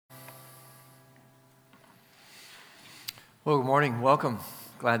Well, good morning. Welcome.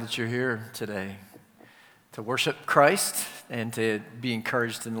 Glad that you're here today to worship Christ and to be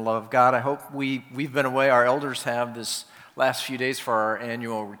encouraged in the love of God. I hope we've been away. Our elders have this last few days for our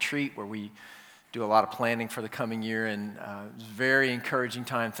annual retreat where we do a lot of planning for the coming year, and it's a very encouraging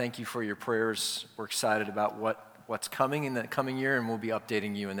time. Thank you for your prayers. We're excited about what's coming in the coming year, and we'll be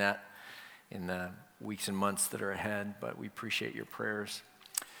updating you in that in the weeks and months that are ahead, but we appreciate your prayers.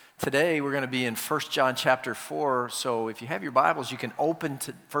 Today, we're going to be in 1 John chapter 4, so if you have your Bibles, you can open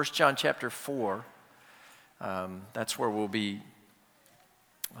to 1 John chapter 4. That's where we'll be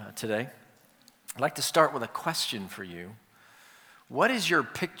today. I'd like to start with a question for you. What is your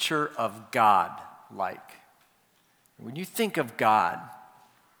picture of God like? When you think of God,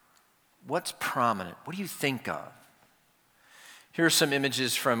 what's prominent? What do you think of? Here are some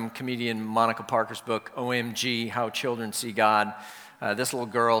images from comedian Monica Parker's book, OMG, How Children See God. This little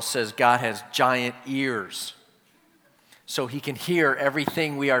girl says God has giant ears so he can hear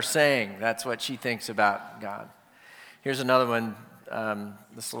everything we are saying. That's what she thinks about God. Here's another one.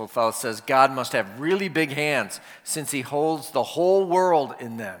 This little fellow says God must have really big hands since he holds the whole world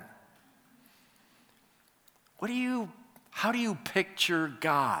in them. How do you picture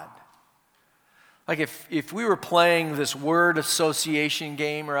God? Like if we were playing this word association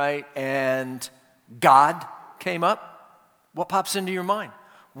game, right, and God came up, what pops into your mind?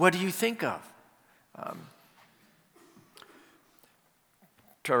 What do you think of?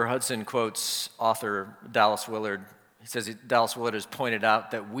 Trevor Hudson quotes author Dallas Willard. He says Dallas Willard has pointed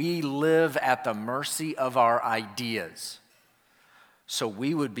out that we live at the mercy of our ideas. So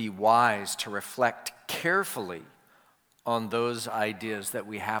we would be wise to reflect carefully on those ideas that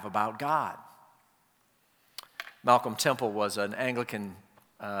we have about God. Malcolm Temple was an Anglican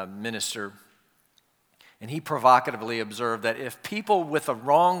minister, and he provocatively observed that if people live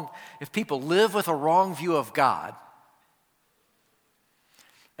with a wrong view of God,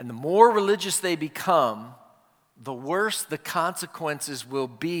 and the more religious they become, the worse the consequences will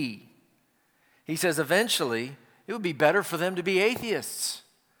be. He says eventually it would be better for them to be atheists.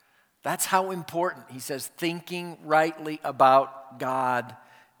 That's how important, he says, thinking rightly about God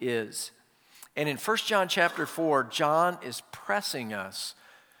is. And in 1 John chapter 4, John is pressing us,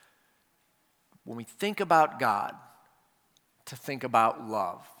 when we think about God, to think about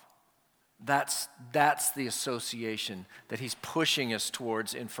love. That's the association that he's pushing us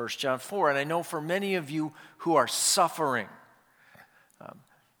towards in 1 John 4. And I know for many of you who are suffering,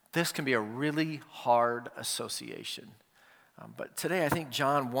 this can be a really hard association. But today I think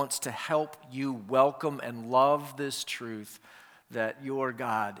John wants to help you welcome and love this truth that your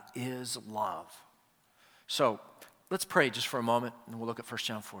God is love. So let's pray just for a moment, and we'll look at 1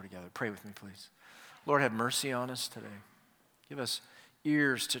 John 4 together. Pray with me, please. Lord, have mercy on us today. Give us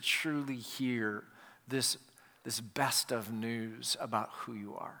ears to truly hear this best of news about who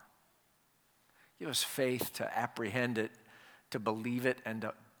you are. Give us faith to apprehend it, to believe it, and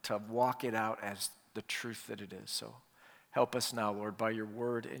to walk it out as the truth that it is. So help us now, Lord, by your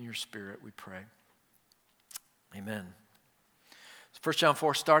word and your spirit, we pray. Amen. 1 John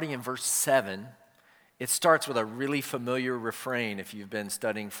 4, starting in verse 7, it starts with a really familiar refrain if you've been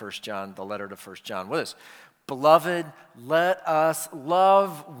studying 1 John, the letter to 1 John. What is? Beloved, let us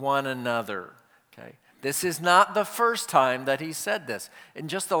love one another. Okay? This is not the first time that he said this. In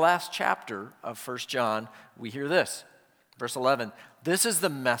just the last chapter of 1 John, we hear this. Verse 11, this is the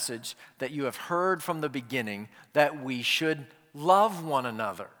message that you have heard from the beginning, that we should love one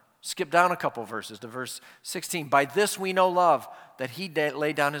another. Skip down a couple verses to verse 16. By this we know love, that he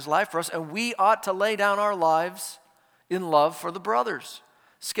laid down his life for us, and we ought to lay down our lives in love for the brothers.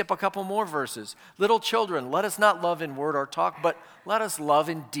 Skip a couple more verses. Little children, let us not love in word or talk, but let us love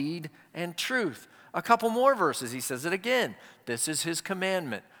in deed and truth. A couple more verses, he says it again. This is his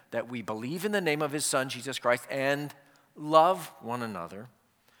commandment, that we believe in the name of his Son, Jesus Christ, and love one another,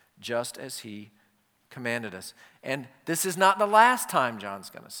 just as he commanded us. And this is not the last time John's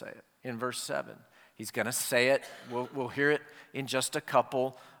going to say it. In verse 7, he's going to say it. We'll hear it in just a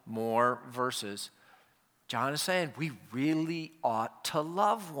couple more verses. John is saying we really ought to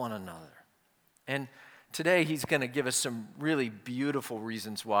love one another. And today he's going to give us some really beautiful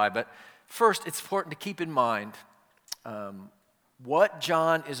reasons why. But first, it's important to keep in mind what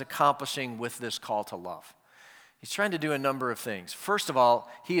John is accomplishing with this call to love. He's trying to do a number of things. First of all,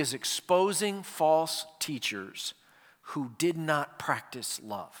 he is exposing false teachers who did not practice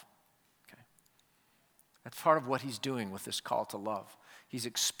love. Okay? That's part of what he's doing with this call to love. He's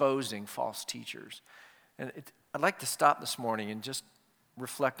exposing false teachers. And I'd like to stop this morning and just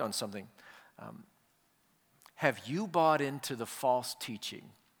reflect on something. Have you bought into the false teaching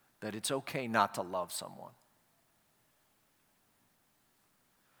that it's okay not to love someone?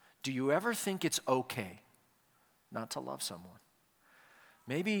 Do you ever think it's okay not to love someone?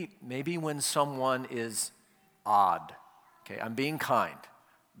 Maybe when someone is odd, okay, I'm being kind,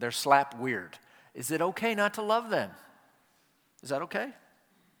 they're slap weird. Is it okay not to love them? Is that okay?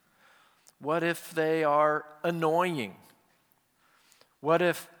 What if they are annoying? What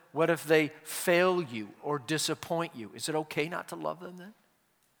if they fail you or disappoint you? Is it okay not to love them then?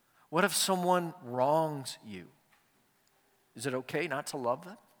 What if someone wrongs you? Is it okay not to love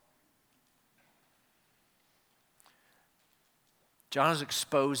them? John is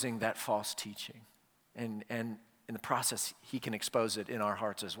exposing that false teaching. And in the process, he can expose it in our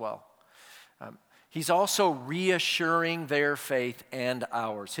hearts as well. He's also reassuring their faith and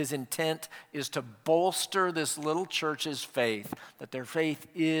ours. His intent is to bolster this little church's faith, that their faith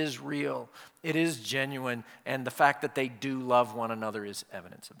is real, it is genuine, and the fact that they do love one another is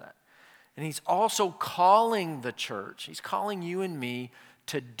evidence of that. And he's also calling the church, he's calling you and me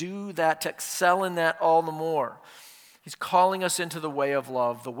to do that, to excel in that all the more. He's calling us into the way of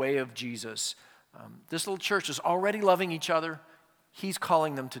love, the way of Jesus. This little church is already loving each other. He's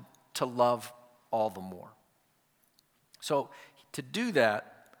calling them to love all the more. So to do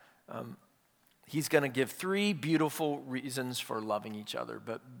that, he's going to give 3 beautiful reasons for loving each other.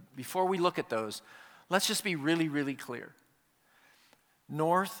 But before we look at those, let's just be really, really clear.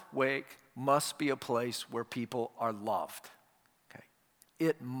 North Wake must be a place where people are loved. Okay?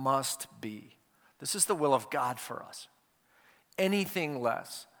 It must be. This is the will of God for us. Anything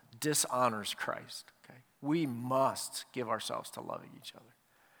less dishonors Christ. Okay? We must give ourselves to loving each other.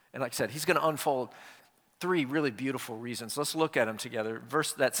 And like I said, he's going to unfold 3 really beautiful reasons. Let's look at them together.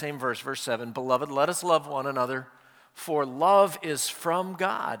 That same verse, verse 7, Beloved, let us love one another, for love is from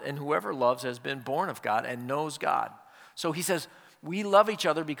God, and whoever loves has been born of God and knows God. So he says, we love each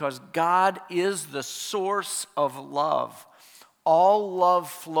other because God is the source of love. All love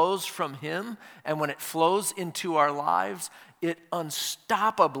flows from him, and when it flows into our lives, it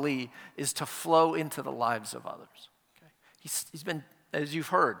unstoppably is to flow into the lives of others. Okay? He's been, as you've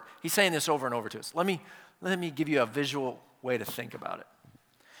heard, he's saying this over and over to us. Let me give you a visual way to think about it.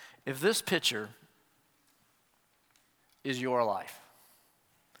 If this picture is your life,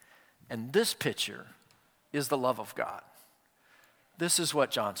 and this picture is the love of God, this is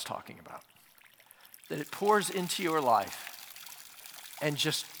what John's talking about. That it pours into your life and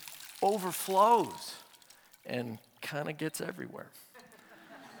just overflows and kind of gets everywhere.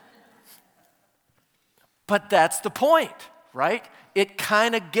 But that's the point, right? It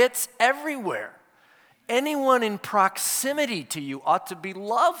kind of gets everywhere. Anyone in proximity to you ought to be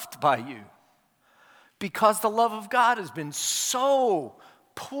loved by you because the love of God has been so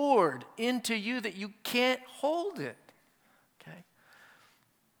poured into you that you can't hold it. Okay?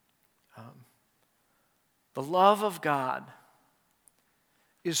 The love of God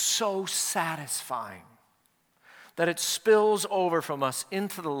is so satisfying that it spills over from us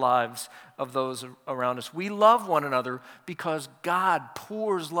into the lives of those around us. We love one another because God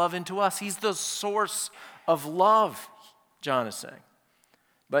pours love into us. He's the source of love, John is saying.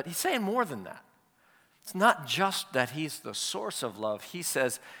 But he's saying more than that. It's not just that he's the source of love. He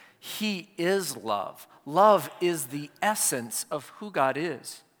says he is love. Love is the essence of who God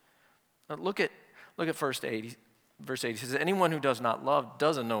is. Now look at verse 8. Verse 8, he says, anyone who does not love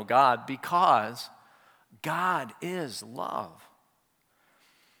doesn't know God because God is love.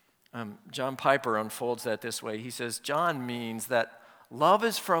 John Piper unfolds that this way. He says, John means that love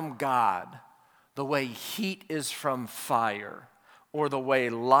is from God the way heat is from fire or the way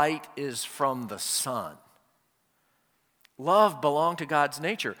light is from the sun. Love belonged to God's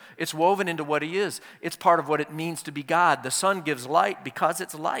nature. It's woven into what he is. It's part of what it means to be God. The sun gives light because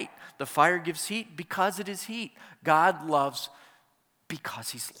it's light. The fire gives heat because it is heat. God loves because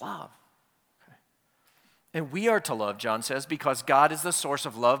he's love. Okay. And we are to love, John says, because God is the source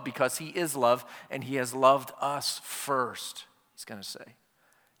of love, because he is love, and he has loved us first, he's going to say.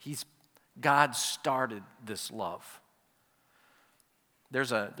 God started this love.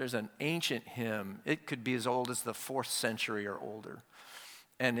 There's an ancient hymn. It could be as old as the 4th century or older.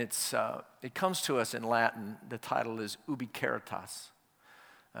 And it comes to us in Latin. The title is Ubi Caritas.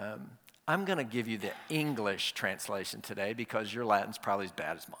 I'm going to give you the English translation today because your Latin's probably as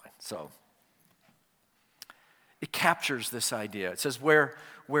bad as mine. So it captures this idea. It says, where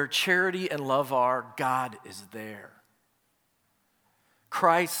charity and love are, God is there.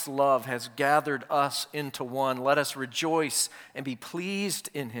 Christ's love has gathered us into one. Let us rejoice and be pleased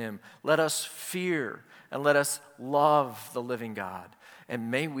in him. Let us fear and let us love the living God. And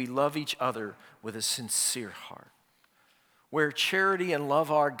may we love each other with a sincere heart. Where charity and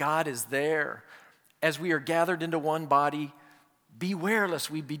love are, God is there. As we are gathered into one body, Beware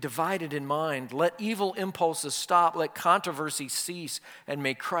lest we be divided in mind. Let evil impulses stop. Let controversy cease. And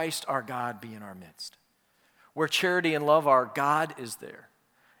may Christ our God be in our midst. Where charity and love are, God is there.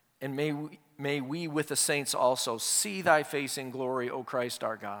 And may we with the saints also see thy face in glory, O Christ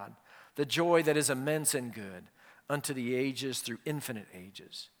our God. The joy that is immense and good unto the ages through infinite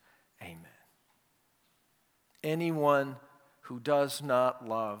ages. Amen. Anyone who does not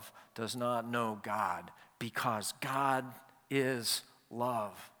love does not know God, because God is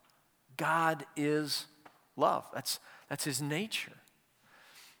love. God is love. That's his nature.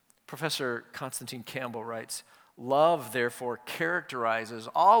 Professor Constantine Campbell writes, love, therefore, characterizes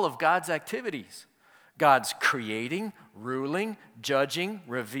all of God's activities. God's creating, ruling, judging,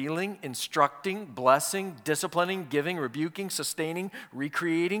 revealing, instructing, blessing, disciplining, giving, rebuking, sustaining,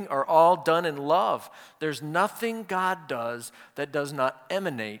 recreating are all done in love. There's nothing God does that does not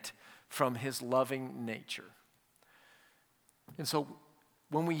emanate from his loving nature. And so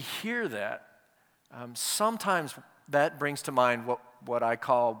when we hear that, sometimes that brings to mind what I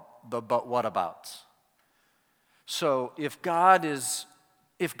call the but what abouts. So if God is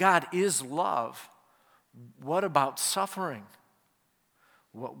love, what about suffering?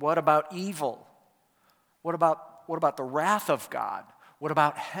 What about evil? What about the wrath of God? What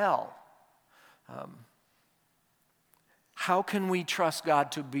about hell? How can we trust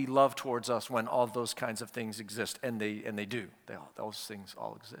God to be love towards us when all those kinds of things exist? And they do. Those things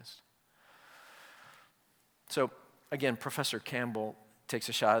all exist. So again, Professor Campbell takes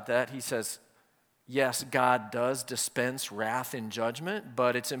a shot at that. He says, yes, God does dispense wrath and judgment,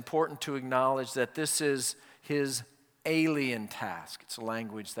 but it's important to acknowledge that this is his alien task. It's a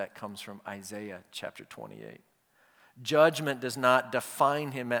language that comes from Isaiah chapter 28. Judgment does not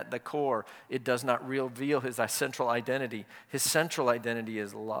define him at the core. It does not reveal his central identity. His central identity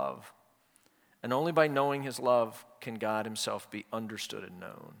is love. And only by knowing his love can God himself be understood and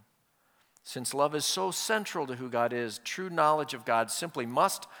known. Since love is so central to who God is, true knowledge of God simply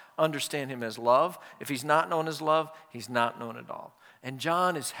must understand him as love. If he's not known as love, he's not known at all. And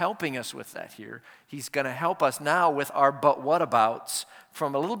John is helping us with that here. He's going to help us now with our but what abouts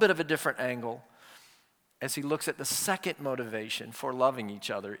from a little bit of a different angle as he looks at the second motivation for loving each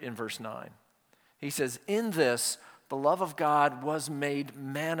other in verse 9. He says, in this, the love of God was made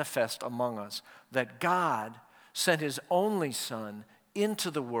manifest among us, that God sent his only Son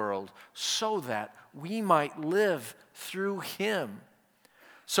into the world so that we might live through him.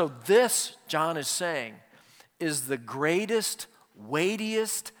 So this, John is saying, is the greatest,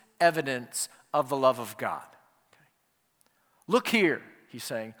 weightiest evidence of the love of God. Okay. Look here, he's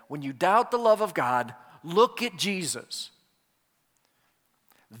saying, when you doubt the love of God, look at Jesus.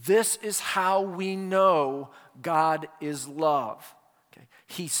 This is how we know God is love. Okay.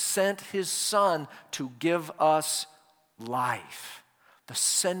 He sent his Son to give us life. The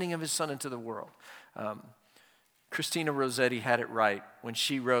sending of his Son into the world. Christina Rossetti had it right when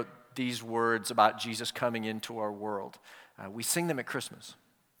she wrote these words about Jesus coming into our world. We sing them at Christmas.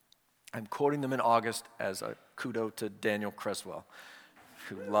 I'm quoting them in August as a kudo to Daniel Creswell,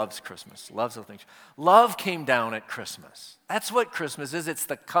 who loves Christmas, loves the things. Love came down at Christmas. That's what Christmas is. It's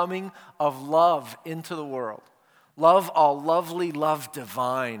the coming of love into the world. Love all lovely, love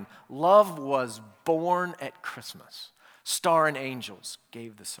divine. Love was born at Christmas. Star and angels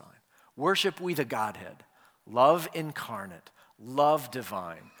gave the sign. Worship we the Godhead. Love incarnate. Love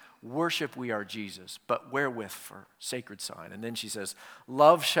divine. Worship we our Jesus, but wherewith for sacred sign. And then she says,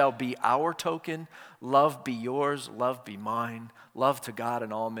 love shall be our token. Love be yours. Love be mine. Love to God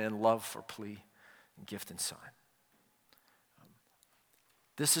and all men. Love for plea and gift and sign.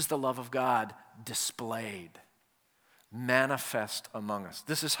 This is the love of God displayed, manifest among us.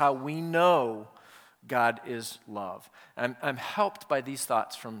 This is how we know God is love. I'm helped by these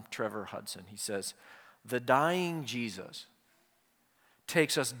thoughts from Trevor Hudson. He says, the dying Jesus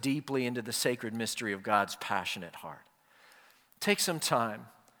takes us deeply into the sacred mystery of God's passionate heart. Take some time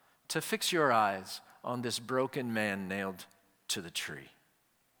to fix your eyes on this broken man nailed to the tree.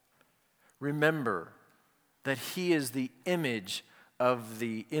 Remember that he is the image of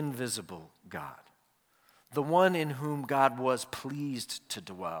the invisible God, the one in whom God was pleased to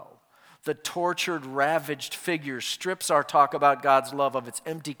dwell. The tortured, ravaged figure strips our talk about God's love of its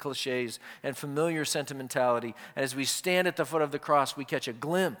empty cliches and familiar sentimentality. And as we stand at the foot of the cross, we catch a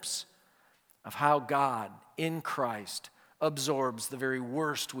glimpse of how God, in Christ, absorbs the very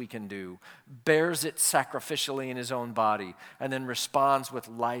worst we can do, bears it sacrificially in his own body, and then responds with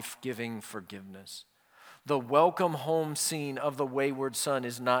life-giving forgiveness. The welcome home scene of the wayward son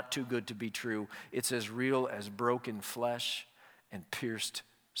is not too good to be true. It's as real as broken flesh and pierced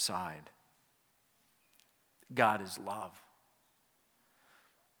side. God is love.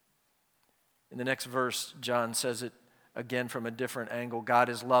 In the next verse, John says it again from a different angle. God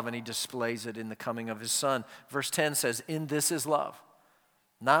is love, and he displays it in the coming of his Son. Verse 10 says, "In this is love.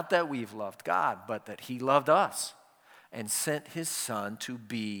 Not that we've loved God, but that he loved us and sent his Son to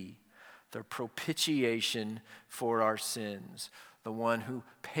be the propitiation for our sins." The one who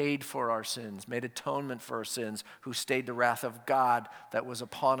paid for our sins, made atonement for our sins, who stayed the wrath of God that was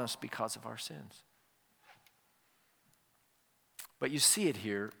upon us because of our sins. But you see it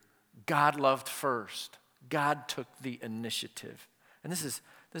here. God loved first. God took the initiative. And this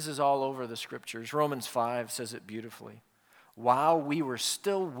is all over the scriptures. Romans 5 says it beautifully. While we were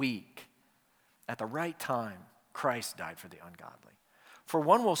still weak, at the right time, Christ died for the ungodly. For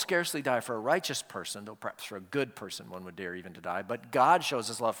one will scarcely die for a righteous person, though perhaps for a good person one would dare even to die. But God shows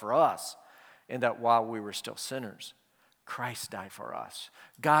his love for us in that while we were still sinners, Christ died for us.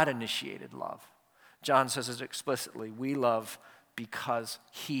 God initiated love. John says it explicitly. We love because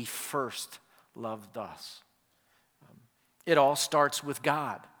he first loved us. It all starts with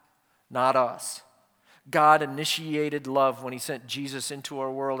God, not us. God initiated love when he sent Jesus into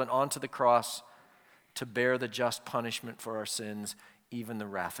our world and onto the cross to bear the just punishment for our sins, even the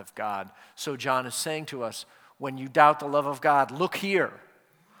wrath of God. So John is saying to us, when you doubt the love of God, look here.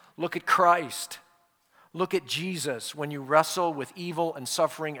 Look at Christ. Look at Jesus when you wrestle with evil and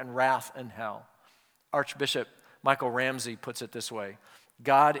suffering and wrath and hell. Archbishop Michael Ramsey puts it this way: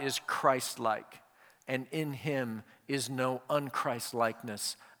 God is Christ-like, and in him is no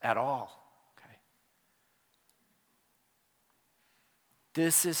un-Christ-likeness at all. Okay.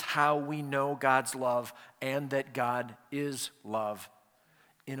 This is how we know God's love and that God is love.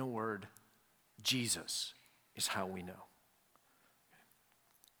 In a word, Jesus is how we know.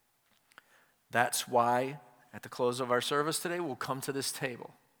 That's why at the close of our service today, we'll come to this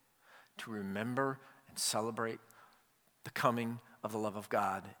table to remember and celebrate the coming of the love of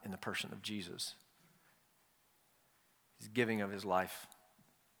God in the person of Jesus. His giving of his life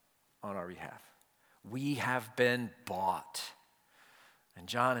on our behalf. We have been bought. And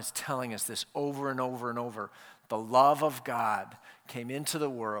John is telling us this over and over and over. The love of God came into the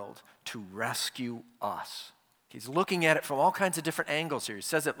world to rescue us. He's looking at it from all kinds of different angles here. He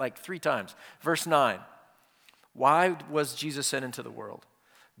says it like 3 times. Verse 9, why was Jesus sent into the world?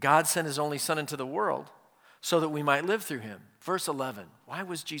 God sent his only Son into the world so that we might live through him. Verse 11, why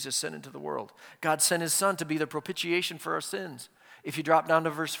was Jesus sent into the world? God sent his Son to be the propitiation for our sins. If you drop down to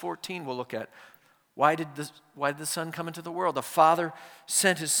verse 14, we'll look at why did the Son come into the world? The Father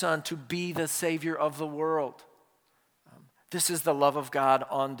sent his Son to be the Savior of the world. This is the love of God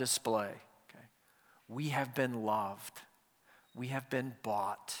on display. Okay? We have been loved. We have been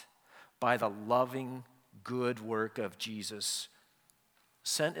bought by the loving, good work of Jesus,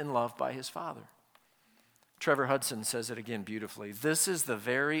 sent in love by his Father. Trevor Hudson says it again beautifully. This is the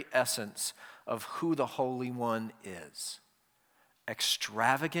very essence of who the Holy One is.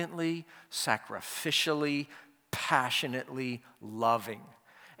 Extravagantly, sacrificially, passionately loving.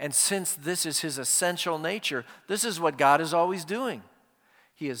 And since this is his essential nature, this is what God is always doing.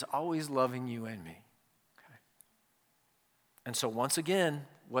 He is always loving you and me. Okay. And so once again,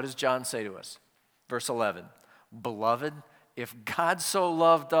 what does John say to us? Verse 11, beloved, if God so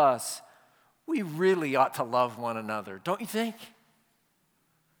loved us, we really ought to love one another, don't you think?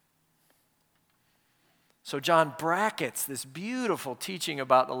 So John brackets this beautiful teaching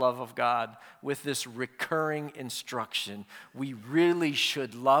about the love of God with this recurring instruction. We really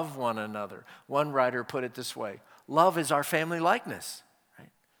should love one another. One writer put it this way: love is our family likeness.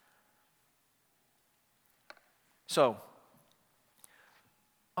 Right? So,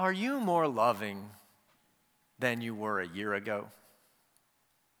 are you more loving than you were a year ago?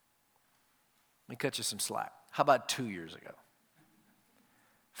 Let me cut you some slack. How about 2 years ago?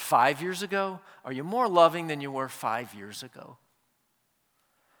 5 years ago? Are you more loving than you were 5 years ago?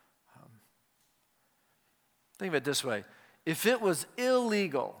 Think of it this way. If it was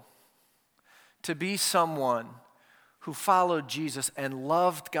illegal to be someone who followed Jesus and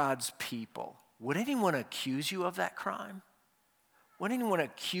loved God's people, would anyone accuse you of that crime? Would anyone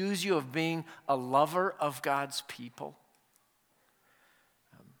accuse you of being a lover of God's people?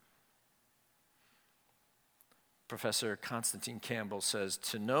 Professor Constantine Campbell says,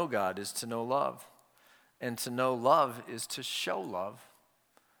 to know God is to know love, and to know love is to show love.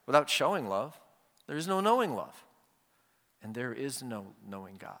 Without showing love, there is no knowing love, and there is no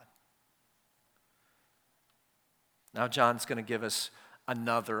knowing God. Now John's going to give us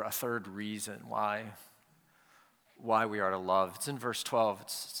a third reason why we are to love. It's in verse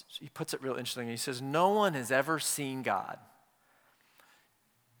 12. He puts it real interesting. He says, no one has ever seen God.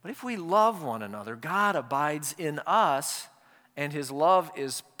 But if we love one another, God abides in us, and his love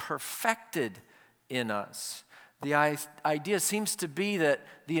is perfected in us. The idea seems to be that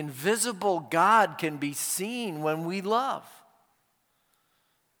the invisible God can be seen when we love.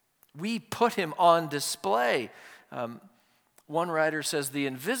 We put him on display. One writer says the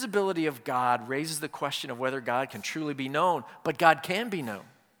invisibility of God raises the question of whether God can truly be known, but God can be known.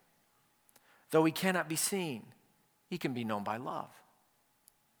 Though he cannot be seen, he can be known by love.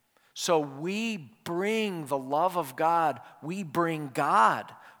 So we bring the love of God, we bring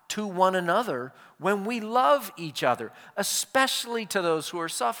God to one another when we love each other, especially to those who are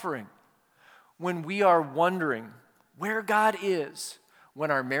suffering. When we are wondering where God is,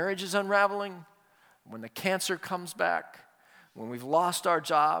 when our marriage is unraveling, when the cancer comes back, when we've lost our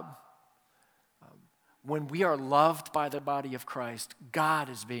job, when we are loved by the body of Christ, God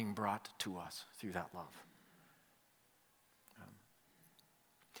is being brought to us through that love.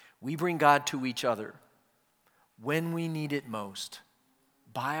 We bring God to each other when we need it most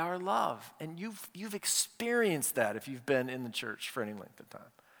by our love. And you've experienced that if you've been in the church for any length of time.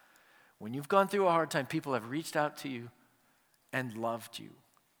 When you've gone through a hard time, people have reached out to you and loved you,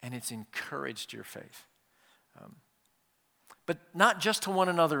 and it's encouraged your faith. But not just to one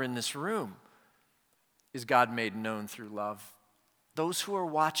another in this room is God made known through love. Those who are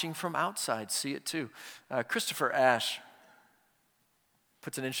watching from outside see it too. Christopher Ashe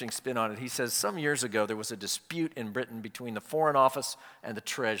puts an interesting spin on it. He says, some years ago there was a dispute in Britain between the Foreign Office and the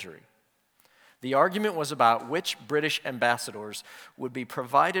Treasury. The argument was about which British ambassadors would be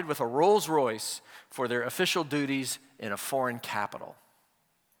provided with a Rolls Royce for their official duties in a foreign capital.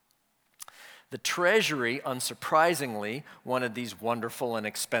 The Treasury, unsurprisingly, wanted these wonderful and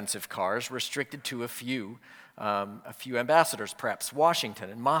expensive cars restricted to a few ambassadors, perhaps Washington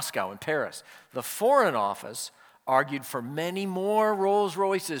and Moscow and Paris. The Foreign Office argued for many more Rolls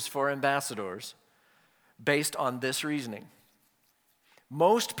Royces for ambassadors based on this reasoning.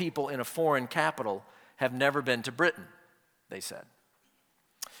 Most people in a foreign capital have never been to Britain, they said.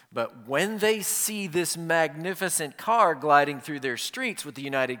 But when they see this magnificent car gliding through their streets with the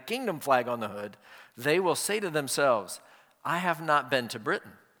United Kingdom flag on the hood, they will say to themselves, I have not been to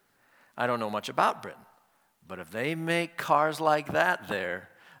Britain. I don't know much about Britain. But if they make cars like that there,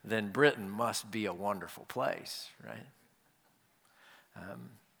 then Britain must be a wonderful place, right?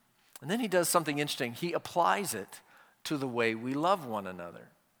 And then he does something interesting. He applies it to the way we love one another.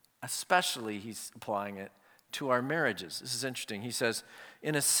 Especially he's applying it to our marriages. This is interesting. He says,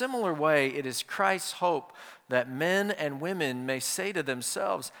 in a similar way, it is Christ's hope that men and women may say to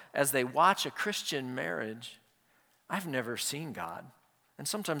themselves as they watch a Christian marriage, I've never seen God. And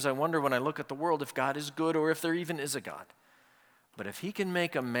sometimes I wonder when I look at the world if God is good or if there even is a God. But if he can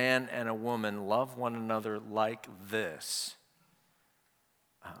make a man and a woman love one another like this,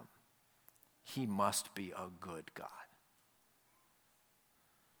 he must be a good God.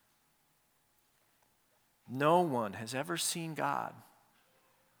 No one has ever seen God.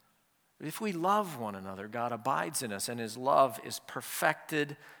 If we love one another, God abides in us, and his love is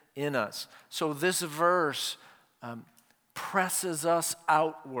perfected in us. So this verse presses us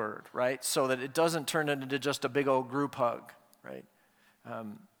outward, right? So that it doesn't turn into just a big old group hug, right?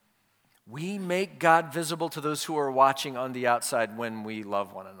 We make God visible to those who are watching on the outside when we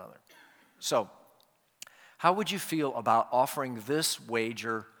love one another. So, how would you feel about offering this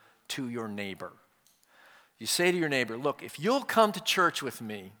wager to your neighbor? You say to your neighbor, look, if you'll come to church with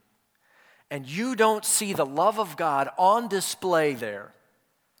me and you don't see the love of God on display there,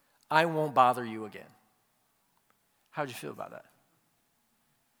 I won't bother you again. How'd you feel about that?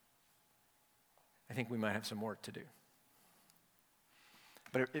 I think we might have some work to do.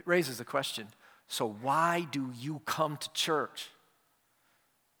 But it raises the question, so why do you come to church?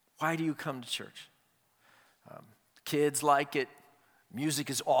 Why do you come to church? Kids like it. Music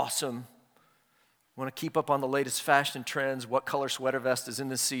is awesome. Want to keep up on the latest fashion trends, what color sweater vest is in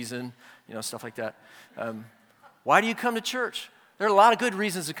this season, stuff like that. Why do you come to church? There are a lot of good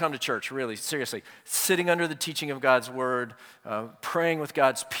reasons to come to church, really, seriously. Sitting under the teaching of God's word, praying with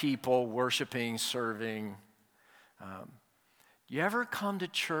God's people, worshiping, serving. You ever come to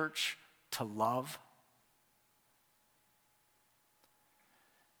church to love?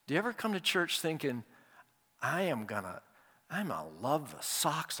 Do you ever come to church thinking, I'm gonna love the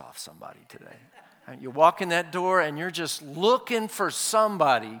socks off somebody today? And you walk in that door and you're just looking for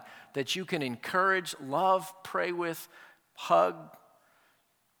somebody that you can encourage, love, pray with, hug,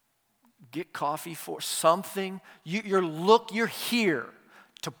 get coffee for, something. You're here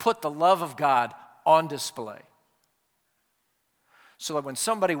to put the love of God on display. So that when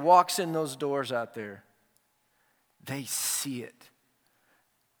somebody walks in those doors out there, they see it.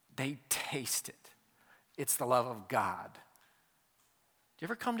 They taste it. It's the love of God. Do you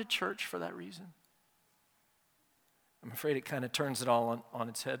ever come to church for that reason? I'm afraid it kind of turns it all on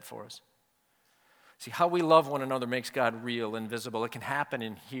its head for us. See, how we love one another makes God real and visible. It can happen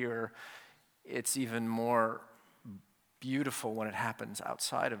in here. It's even more beautiful when it happens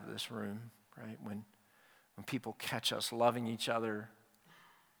outside of this room, right? When people catch us loving each other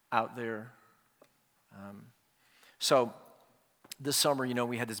out there. So this summer,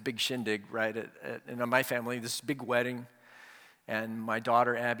 we had this big shindig, right, in my family, this big wedding. And my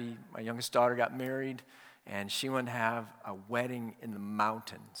daughter, Abby, my youngest daughter, got married, and she wanted to have a wedding in the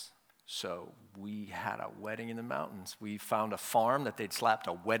mountains. So we had a wedding in the mountains. We found a farm that they'd slapped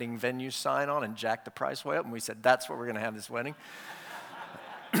a wedding venue sign on and jacked the price way up, and we said, that's where we're going to have this wedding.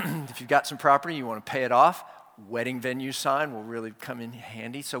 If you've got some property, you want to pay it off, wedding venue sign will really come in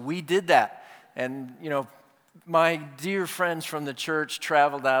handy. So we did that. And, my dear friends from the church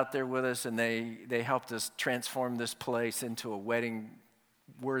traveled out there with us, and they helped us transform this place into a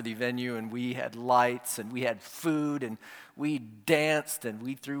wedding-worthy venue, and we had lights, and we had food, and we danced, and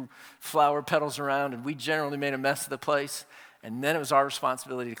we threw flower petals around, and we generally made a mess of the place, and then it was our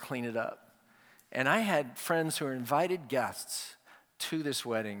responsibility to clean it up. And I had friends who were invited guests to this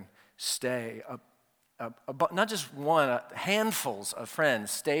wedding stay not just one, handfuls of friends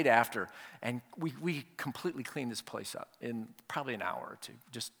stayed after, and we completely cleaned this place up in probably an hour or two,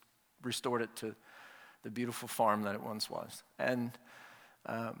 just restored it to the beautiful farm that it once was. And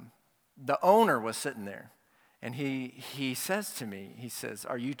the owner was sitting there, and he says to me, he says,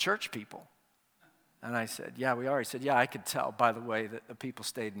 "Are you church people?" And I said, "Yeah, we are." He said, "Yeah, I could tell by the way that the people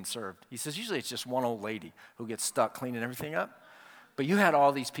stayed and served." He says, "Usually it's just one old lady who gets stuck cleaning everything up, but you had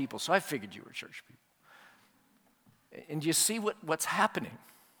all these people, so I figured you were church people." And you see what's happening?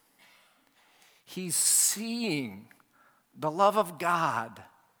 He's seeing the love of God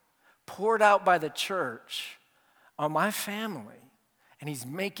poured out by the church on my family, and he's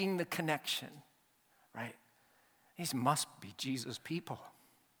making the connection, right? These must be Jesus' people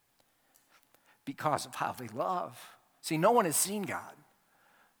because of how they love. See, no one has seen God,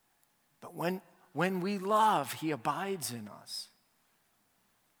 but when we love, he abides in us.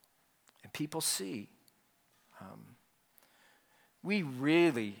 And people see. We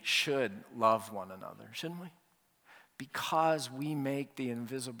really should love one another, shouldn't we? Because we make the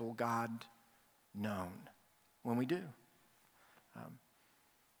invisible God known when we do.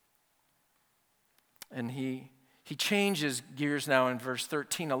 And he changes gears now in verse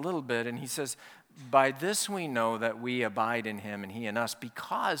 13 a little bit, and he says, "By this we know that we abide in him and he in us,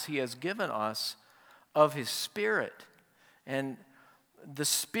 because he has given us of his Spirit." And the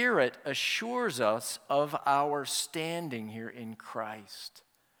Spirit assures us of our standing here in Christ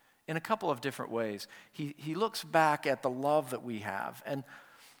in a couple of different ways. He looks back at the love that we have. And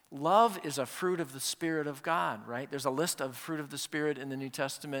love is a fruit of the Spirit of God, right? There's a list of fruit of the Spirit in the New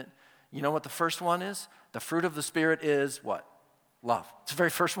Testament. You know what the first one is? The fruit of the Spirit is what? Love. It's the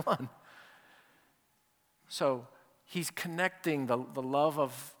very first one. So he's connecting the love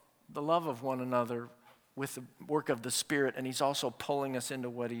of one another with the work of the Spirit, and he's also pulling us into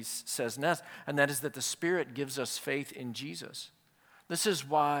what he says next, and that is that the Spirit gives us faith in Jesus. This is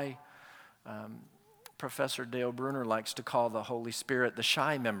why Professor Dale Bruner likes to call the Holy Spirit the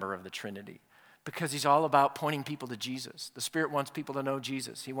shy member of the Trinity, because he's all about pointing people to Jesus. The Spirit wants people to know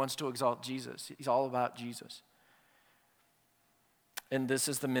Jesus. He wants to exalt Jesus. He's all about Jesus. And this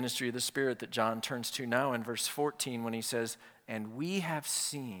is the ministry of the Spirit that John turns to now in verse 14 when he says, "And we have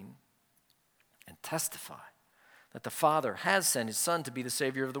seen and testify that the Father has sent his Son to be the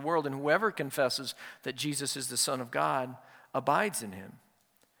Savior of the world, and whoever confesses that Jesus is the Son of God abides in him,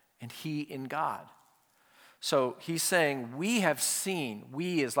 and he in God." So he's saying, we have seen.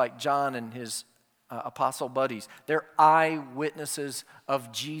 We is like John and his apostle buddies. They're eyewitnesses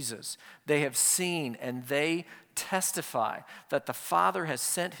of Jesus. They have seen, and they testify that the Father has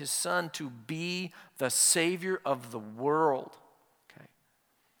sent his Son to be the Savior of the world.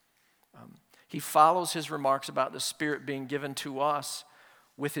 He follows his remarks about the Spirit being given to us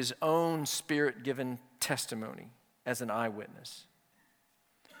with his own Spirit-given testimony as an eyewitness.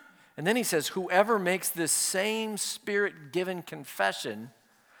 And then he says, whoever makes this same Spirit-given confession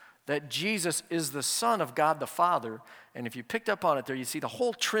that Jesus is the Son of God the Father, and if you picked up on it there, you see the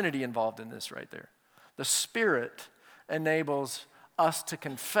whole Trinity involved in this right there. The Spirit enables us to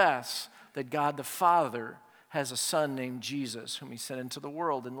confess that God the Father has a Son named Jesus, whom he sent into the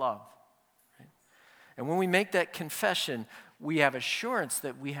world in love. And when we make that confession, we have assurance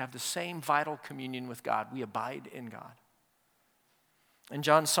that we have the same vital communion with God. We abide in God. And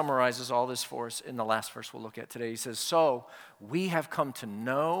John summarizes all this for us in the last verse we'll look at today. He says, "So we have come to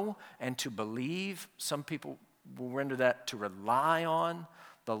know and to believe." Some people will render that to rely on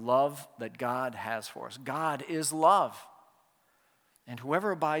the love that God has for us. God is love. And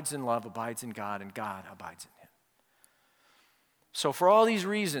whoever abides in love abides in God, and God abides in him. So for all these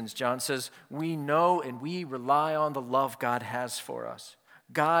reasons, John says, we know and we rely on the love God has for us.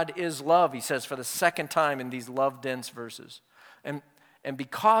 God is love, he says for the second time in these love-dense verses. And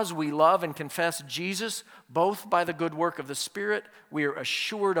because we love and confess Jesus, both by the good work of the Spirit, we are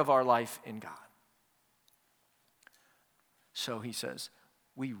assured of our life in God. So he says,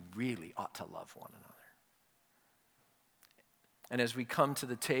 we really ought to love one another. And as we come to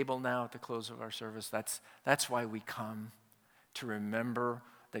the table now at the close of our service, that's why we come, to remember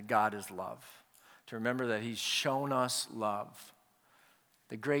that God is love, to remember that he's shown us love.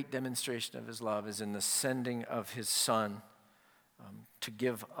 The great demonstration of his love is in the sending of his Son to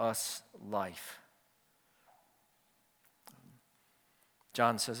give us life.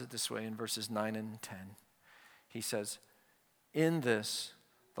 John says it this way in verses 9 and 10. He says, in this,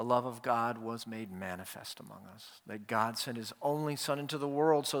 the love of God was made manifest among us, that God sent his only Son into the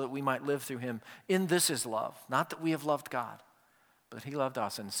world so that we might live through him. In this is love, not that we have loved God, but he loved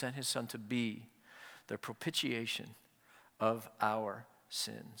us and sent his Son to be the propitiation of our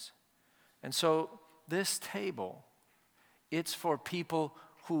sins. And so this table, it's for people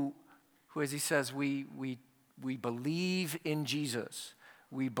who as he says, we believe in Jesus.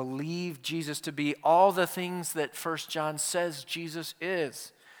 We believe Jesus to be all the things that 1 John says Jesus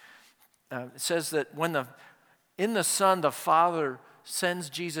is. It says that in the Son, the Father sends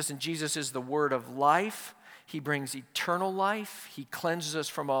Jesus, and Jesus is the word of life. He brings eternal life. He cleanses us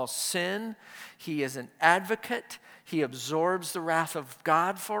from all sin. He is an advocate. He absorbs the wrath of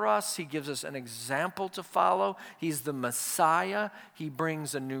God for us. He gives us an example to follow. He's the Messiah. He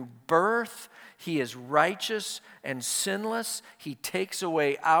brings a new birth. He is righteous and sinless. He takes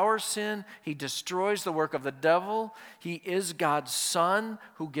away our sin. He destroys the work of the devil. He is God's Son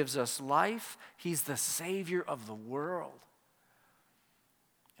who gives us life. He's the Savior of the world.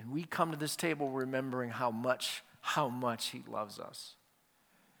 And we come to this table remembering how much he loves us.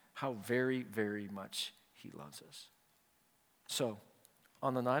 How very, very much he loves us. So,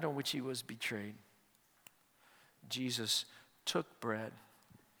 on the night on which he was betrayed, Jesus took bread,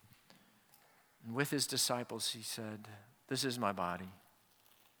 and with his disciples he said, this is my body.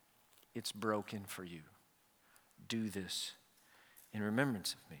 It's broken for you. Do this in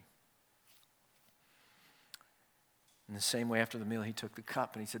remembrance of me. In the same way, after the meal, he took the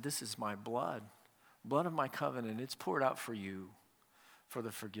cup and he said, this is my blood of my covenant. It's poured out for you for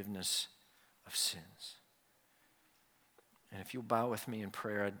the forgiveness of sins. And if you'll bow with me in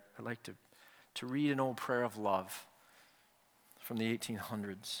prayer, I'd like to read an old prayer of love from the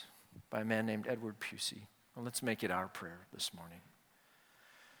 1800s by a man named Edward Pusey. Well, let's make it our prayer this morning.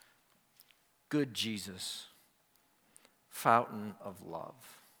 Good Jesus, fountain of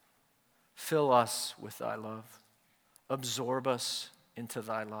love, fill us with thy love. Absorb us into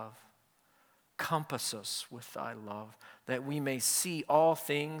thy love. Compass us with thy love, that we may see all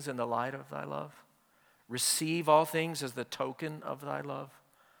things in the light of thy love. Receive all things as the token of thy love.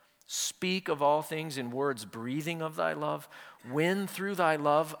 Speak of all things in words breathing of thy love. Win through thy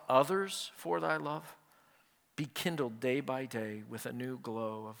love others for thy love. Be kindled day by day with a new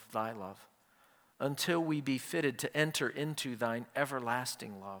glow of thy love, until we be fitted to enter into thine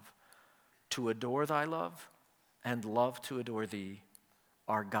everlasting love, to adore thy love, and love to adore thee,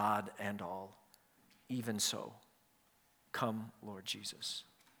 our God and all. Even so, come, Lord Jesus.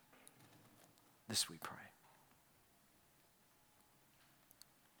 This we pray.